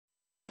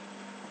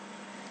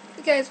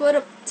Guys, what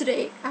up?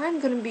 Today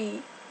I'm gonna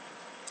be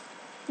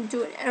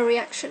doing a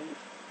reaction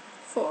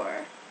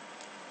for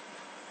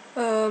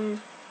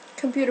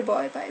Computer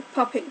Boy by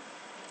Poppy.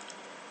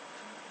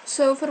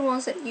 So for the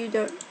ones that you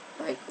don't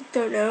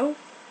know,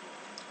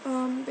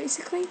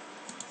 basically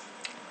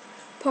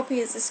Poppy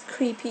is this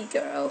creepy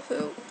girl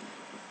who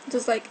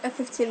does like a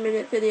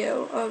 15-minute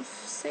video of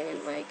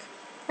saying like,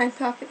 I'm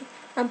Poppy,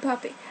 I'm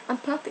Poppy, I'm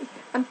Poppy,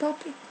 I'm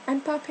Poppy,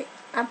 I'm Poppy,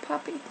 I'm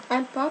Poppy,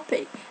 I'm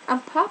Poppy,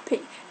 I'm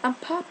Poppy, I'm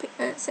Poppy,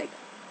 and it's like,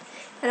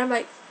 and I'm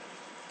like,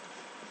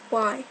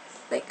 why?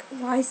 Like,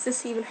 why is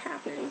this even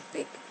happening?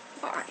 Like,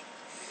 why?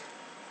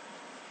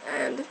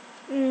 And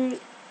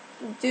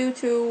due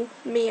to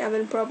me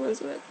having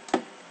problems with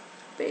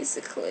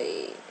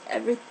basically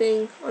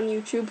everything on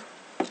YouTube,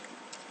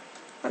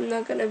 I'm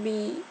not gonna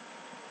be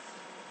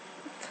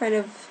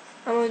I'm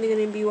only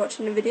gonna be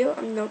watching the video.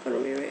 I'm not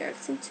gonna be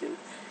reacting to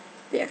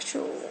the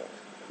actual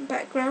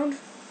background.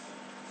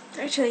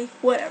 Actually,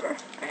 whatever.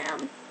 I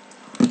am.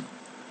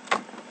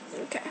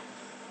 Okay.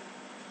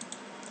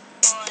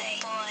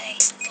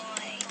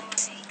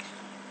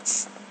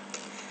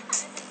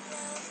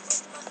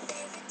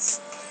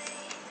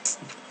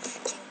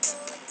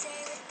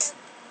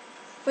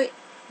 Wait,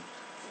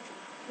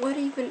 what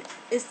even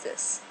is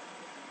this?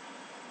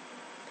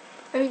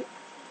 I mean,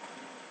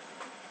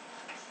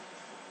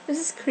 this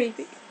is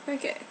creepy.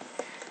 Okay.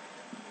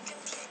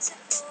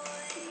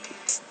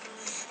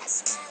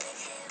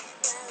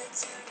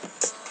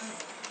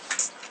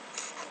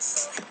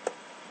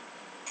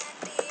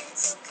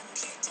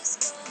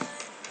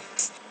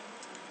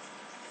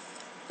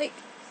 Like,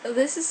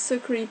 this is so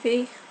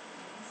creepy.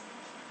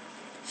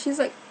 She's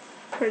like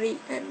pretty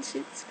and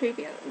she's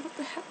creepy. What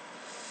the hell?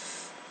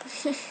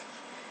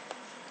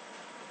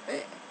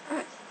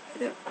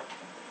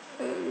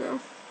 I don't know.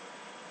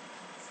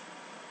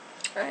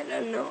 I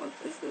don't know what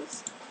this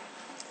is.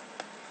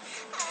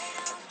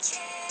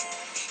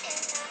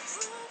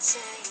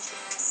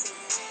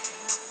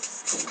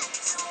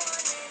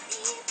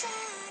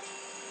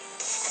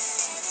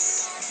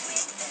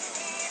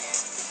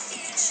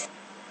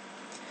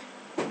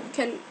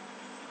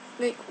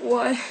 Like,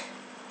 what?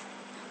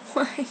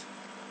 Why?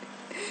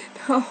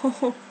 No.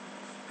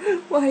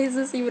 Why is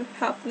this even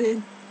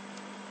happening?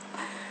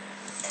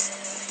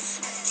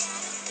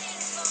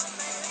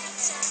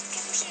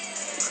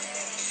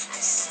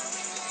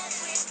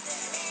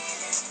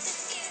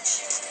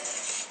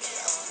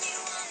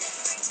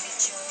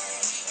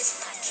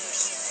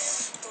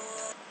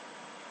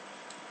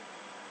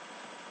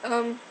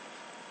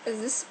 Is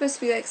this supposed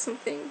to be like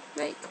something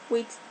like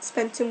we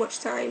spend too much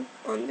time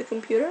on the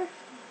computer?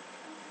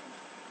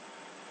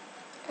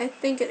 I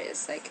think it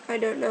is. Like, I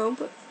don't know,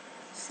 but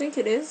I think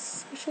it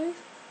is, actually.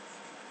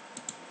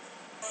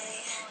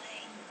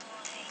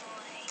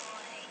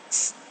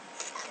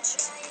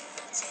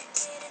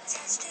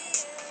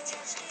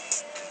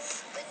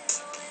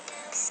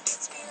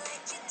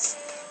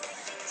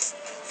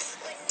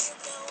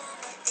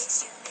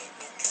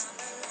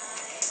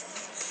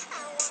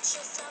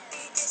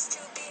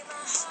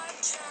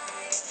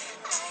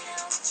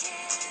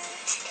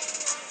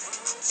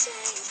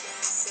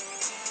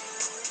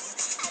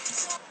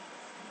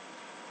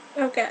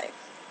 Okay,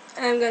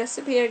 I'm gonna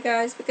stop here,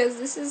 guys, because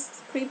this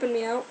is creeping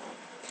me out.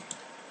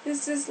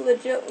 This is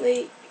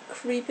legitimately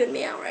creeping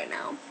me out right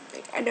now.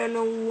 Like, I don't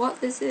know what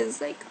this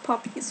is. Like,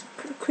 Poppy's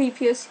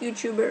creepiest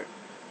YouTuber.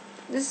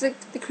 This is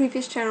like the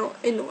creepiest channel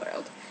in the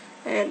world,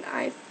 and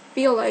I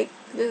feel like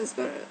this is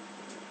gonna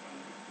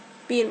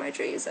be in my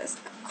dreams.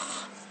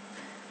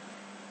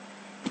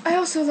 I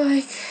also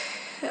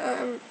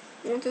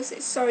want to say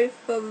sorry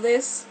for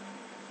this,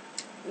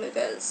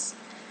 because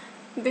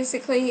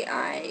basically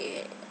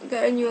I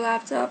got a new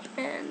laptop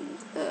and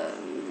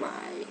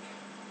my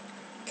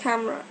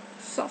camera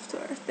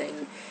software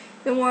thing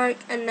didn't work,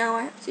 and now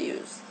I have to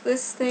use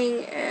this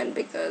thing, and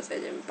because I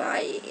didn't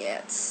buy it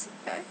yet,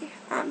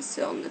 I'm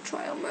still in the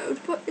trial mode,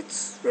 but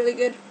it's really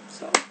good,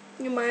 so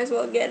you might as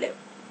well get it.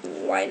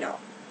 Why not?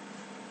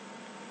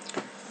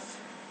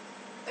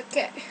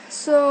 Okay,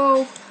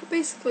 so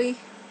basically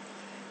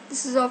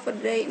this is all for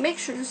today. Make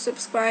sure to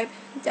subscribe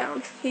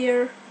down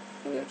here.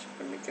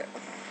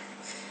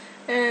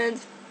 And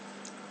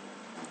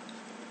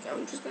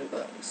I'm just gonna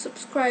go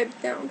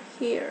subscribe down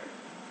here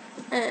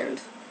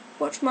and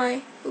watch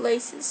my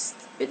latest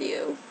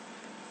video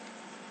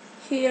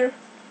here.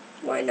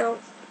 Why not?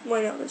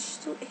 Why not? Let's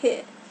just do it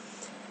here.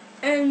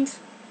 And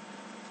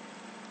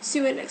see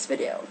you in the next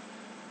video.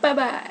 Bye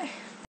bye.